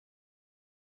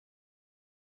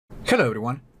Hello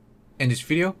everyone! In this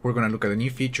video, we're going to look at the new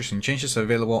features and changes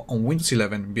available on Windows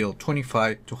 11 build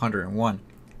 25-201.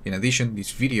 In addition,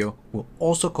 this video will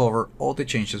also cover all the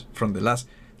changes from the last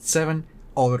 7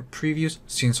 other previews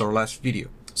since our last video.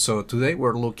 So today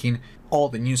we're looking all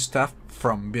the new stuff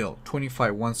from build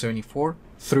 25-174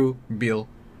 through build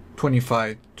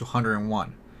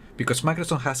 25-201. Because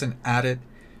Microsoft hasn't added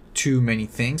too many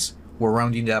things, we're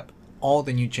rounding up all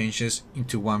the new changes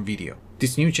into one video.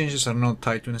 These new changes are not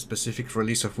tied to a specific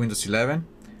release of Windows 11.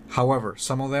 However,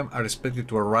 some of them are expected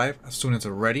to arrive as soon as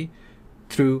they're ready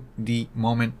through the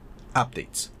moment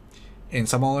updates. And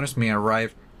some others may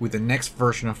arrive with the next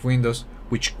version of Windows,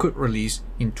 which could release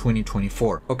in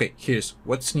 2024. Okay, here's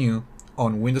what's new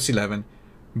on Windows 11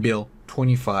 build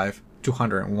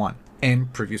 25-201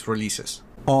 and previous releases.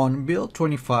 On build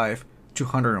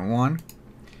 25-201,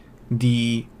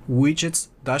 the Widgets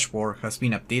dashboard has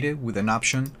been updated with an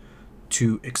option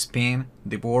to expand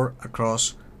the board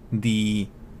across the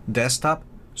desktop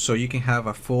so you can have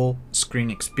a full screen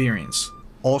experience.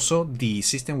 Also, the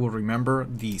system will remember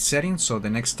the settings, so the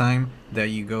next time that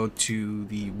you go to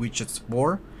the widgets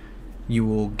board, you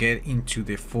will get into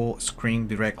the full screen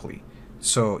directly.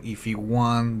 So if you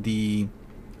want the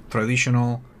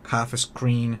traditional half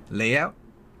screen layout,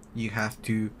 you have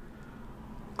to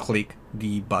click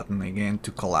the button again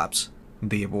to collapse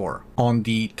the board. On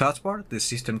the taskbar, the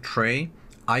system tray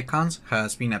icons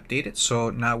has been updated,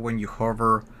 so now when you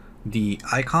hover the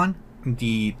icon,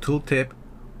 the tooltip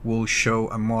will show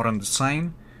a modern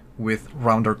design with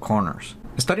rounder corners.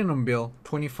 Starting on build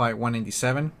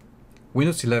 25-197,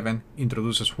 Windows 11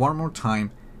 introduces one more time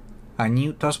a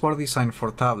new taskbar design for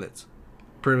tablets,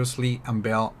 previously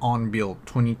unveiled on build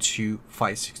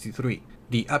 22-563.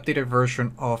 The updated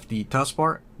version of the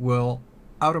taskbar will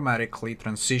automatically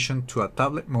transition to a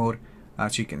tablet mode,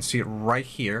 as you can see right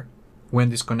here, when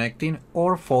disconnecting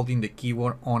or folding the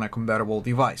keyboard on a compatible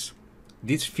device.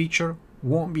 This feature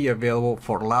won't be available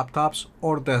for laptops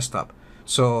or desktop,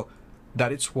 so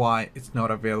that is why it's not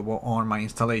available on my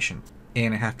installation,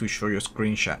 and I have to show you a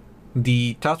screenshot.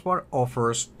 The taskbar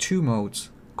offers two modes,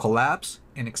 collapse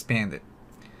and expanded.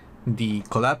 The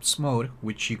collapse mode,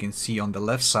 which you can see on the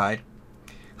left side,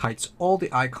 hides all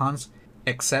the icons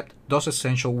except those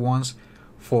essential ones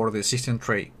for the system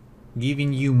tray,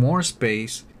 giving you more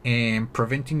space and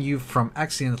preventing you from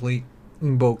accidentally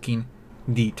invoking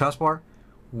the taskbar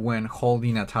when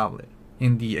holding a tablet.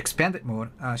 In the expanded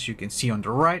mode, as you can see on the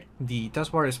right, the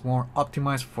taskbar is more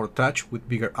optimized for touch with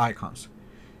bigger icons.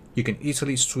 You can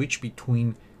easily switch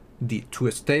between the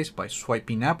two states by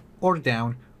swiping up or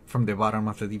down from the bottom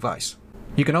of the device.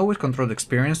 You can always control the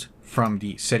experience from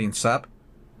the settings app,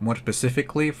 more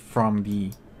specifically from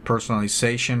the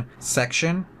personalization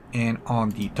section, and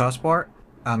on the taskbar,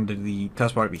 under the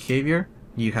taskbar behavior,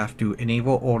 you have to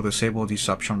enable or disable this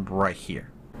option right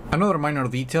here. Another minor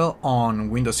detail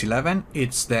on Windows 11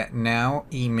 is that now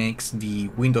it makes the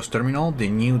Windows Terminal the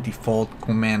new default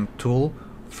command tool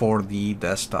for the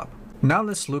desktop. Now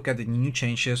let's look at the new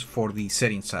changes for the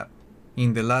settings app.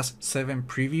 In the last 7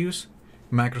 previews,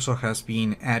 Microsoft has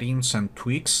been adding some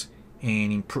tweaks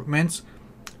and improvements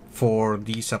for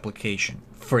this application.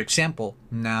 For example,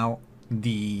 now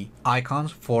the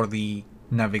icons for the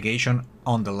navigation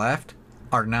on the left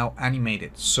are now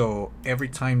animated, so every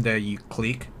time that you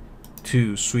click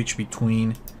to switch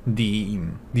between the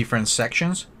different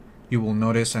sections, you will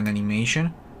notice an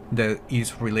animation that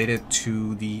is related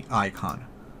to the icon.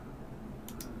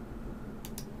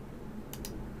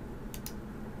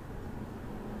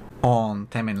 On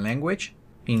time and language,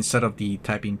 instead of the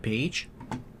typing page,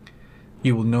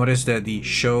 you will notice that the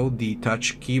show the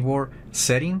touch keyboard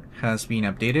setting has been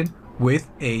updated with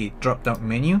a drop-down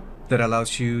menu that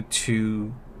allows you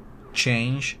to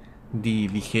change the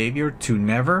behavior to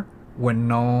never when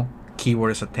no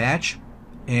keyboard is attached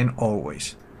and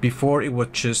always. Before, it was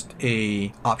just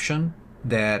a option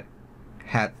that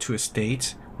had 2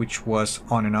 states, which was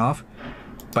on and off,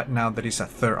 but now there is a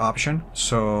third option,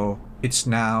 so it's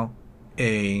now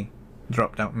a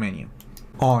drop-down menu.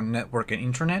 On network and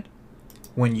internet,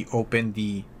 when you open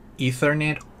the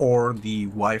Ethernet or the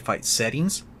Wi-Fi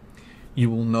settings, you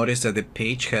will notice that the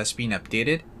page has been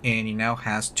updated and it now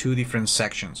has 2 different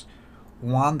sections.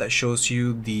 One that shows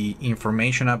you the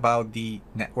information about the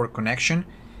network connection,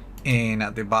 and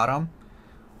at the bottom,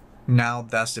 now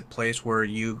that's the place where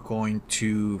you're going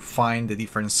to find the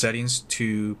different settings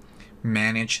to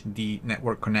manage the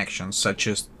network connection, such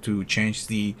as to change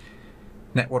the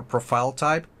network profile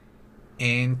type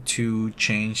and to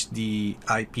change the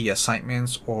IP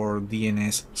assignments or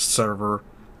DNS server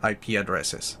IP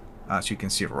addresses, as you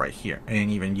can see right here, and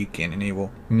even you can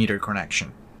enable meter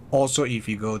connection. Also, if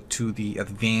you go to the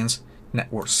advanced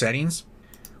network settings,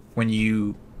 when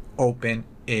you open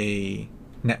a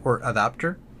network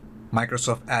adapter,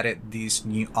 Microsoft added this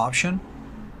new option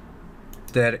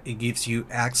that it gives you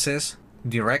access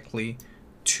directly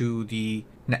to the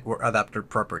network adapter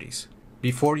properties.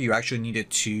 Before, you actually needed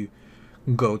to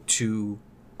go to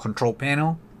control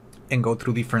panel and go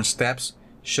through different steps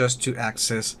just to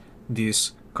access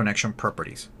these connection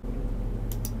properties.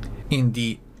 In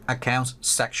the accounts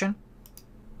section,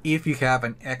 if you have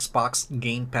an Xbox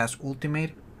Game Pass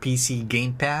Ultimate, PC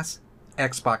Game Pass,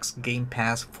 Xbox Game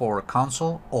Pass for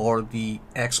console, or the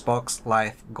Xbox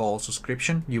Live Gold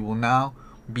subscription, you will now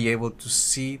be able to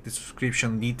see the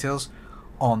subscription details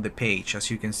on the page, as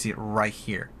you can see right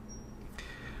here.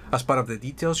 As part of the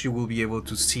details, you will be able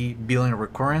to see billing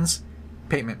recurrence,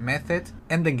 payment method,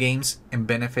 and the games and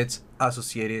benefits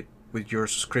associated with your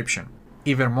subscription.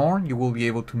 Even more, you will be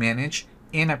able to manage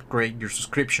and upgrade your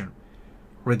subscription,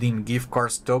 redeem gift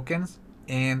cards, tokens,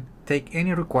 and take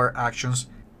any required actions.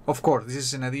 Of course, this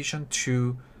is in addition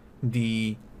to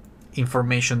the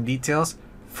information details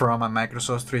from a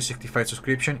Microsoft 365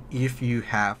 subscription if you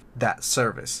have that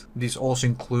service. This also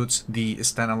includes the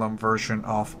standalone version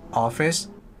of Office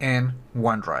and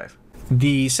OneDrive.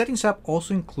 The Settings app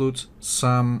also includes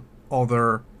some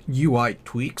other UI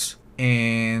tweaks,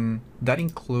 and that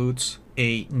includes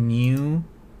a new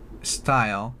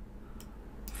style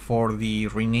for the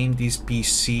rename this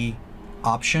PC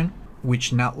option,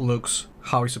 which now looks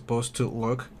how it's supposed to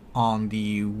look on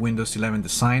the Windows 11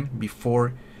 design.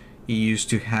 Before, it used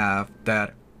to have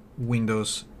that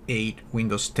Windows 8,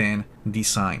 Windows 10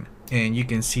 design. And you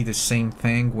can see the same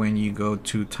thing when you go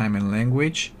to time and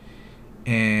language,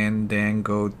 and then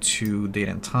go to date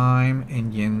and time,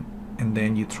 and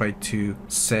then you try to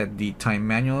set the time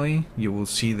manually. You will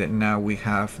see that now we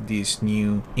have this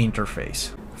new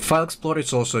interface. File Explorer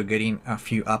is also getting a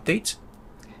few updates,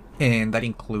 and that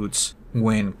includes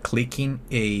when clicking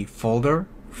a folder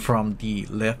from the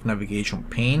left navigation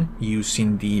pane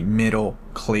using the middle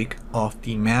click of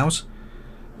the mouse,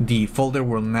 the folder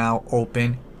will now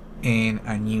open in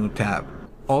a new tab.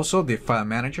 Also, the file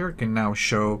manager can now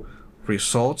show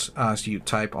results as you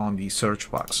type on the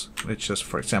search box. Let's just,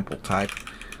 for example, type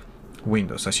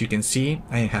Windows. As you can see,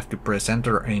 I have to press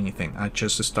enter or anything. I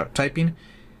just start typing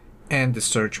and the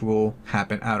search will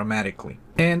happen automatically.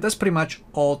 And that's pretty much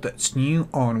all that's new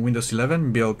on Windows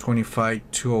 11 build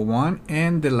 25201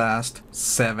 and the last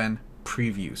 7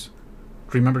 previews.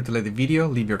 Remember to like the video,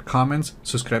 leave your comments,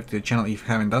 subscribe to the channel if you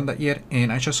haven't done that yet,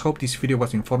 and I just hope this video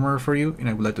was informative for you, and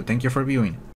I would like to thank you for viewing.